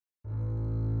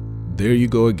There you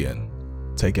go again,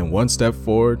 taking one step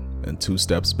forward and two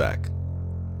steps back.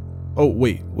 Oh,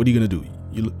 wait, what are you gonna do?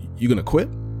 You gonna quit?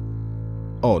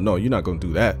 Oh, no, you're not gonna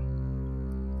do that.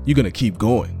 You're gonna keep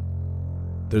going.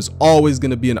 There's always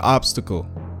gonna be an obstacle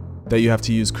that you have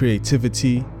to use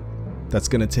creativity. That's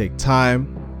gonna take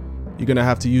time. You're gonna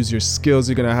have to use your skills.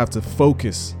 You're gonna have to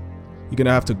focus. You're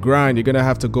gonna have to grind. You're gonna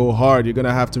have to go hard. You're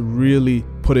gonna have to really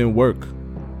put in work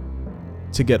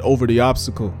to get over the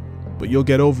obstacle. But you'll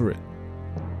get over it.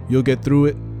 You'll get through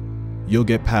it. You'll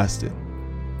get past it.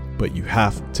 But you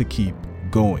have to keep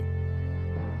going.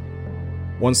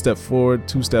 One step forward,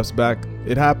 two steps back.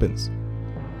 It happens.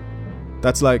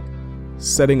 That's like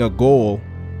setting a goal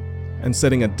and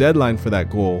setting a deadline for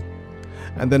that goal.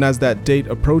 And then as that date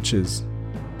approaches,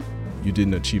 you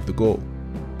didn't achieve the goal.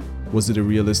 Was it a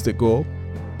realistic goal?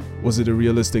 Was it a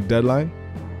realistic deadline?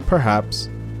 Perhaps.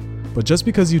 But just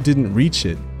because you didn't reach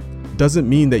it doesn't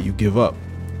mean that you give up.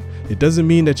 It doesn't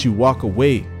mean that you walk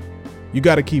away. You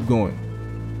got to keep going.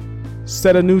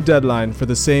 Set a new deadline for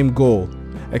the same goal,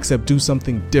 except do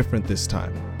something different this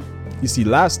time. You see,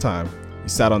 last time you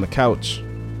sat on the couch,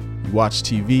 you watched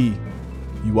TV,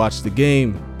 you watched the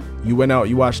game, you went out,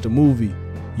 you watched a movie,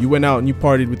 you went out and you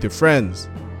partied with your friends.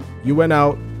 You went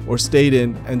out or stayed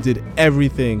in and did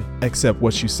everything except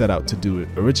what you set out to do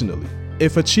originally.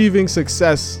 If achieving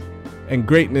success and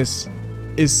greatness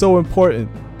is so important,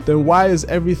 then why is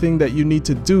everything that you need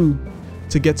to do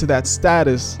to get to that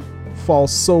status fall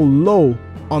so low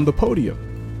on the podium?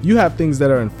 You have things that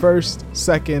are in first,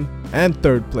 second, and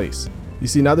third place. You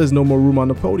see, now there's no more room on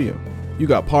the podium. You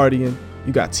got partying,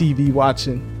 you got TV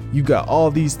watching, you got all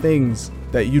these things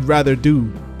that you'd rather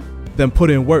do than put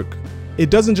in work. It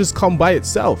doesn't just come by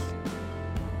itself.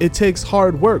 It takes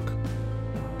hard work.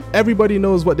 Everybody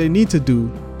knows what they need to do,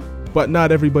 but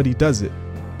not everybody does it.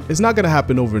 It's not gonna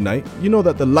happen overnight. You know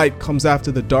that the light comes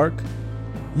after the dark.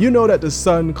 You know that the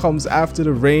sun comes after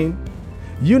the rain.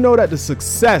 You know that the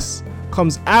success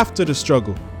comes after the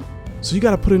struggle. So you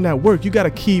gotta put in that work. You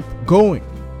gotta keep going.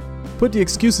 Put the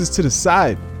excuses to the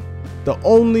side. The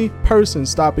only person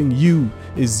stopping you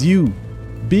is you.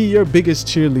 Be your biggest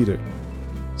cheerleader.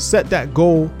 Set that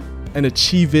goal and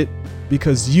achieve it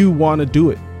because you want to do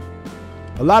it.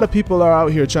 A lot of people are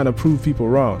out here trying to prove people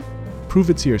wrong. Prove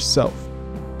it to yourself.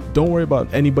 Don't worry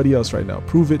about anybody else right now.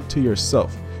 Prove it to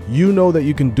yourself. You know that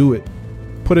you can do it.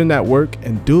 Put in that work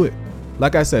and do it.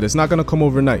 Like I said, it's not going to come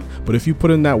overnight, but if you put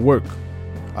in that work,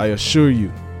 I assure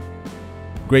you,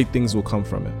 great things will come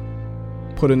from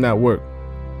it. Put in that work.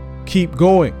 Keep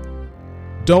going.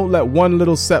 Don't let one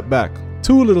little setback,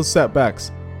 two little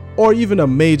setbacks, or even a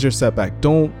major setback,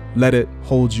 don't let it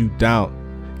hold you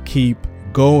down. Keep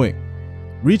going.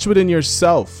 Reach within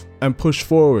yourself and push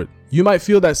forward. You might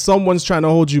feel that someone's trying to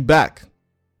hold you back,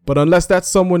 but unless that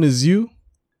someone is you,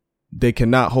 they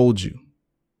cannot hold you.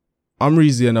 I'm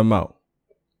Reezy and I'm out.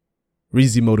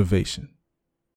 Reezy Motivation.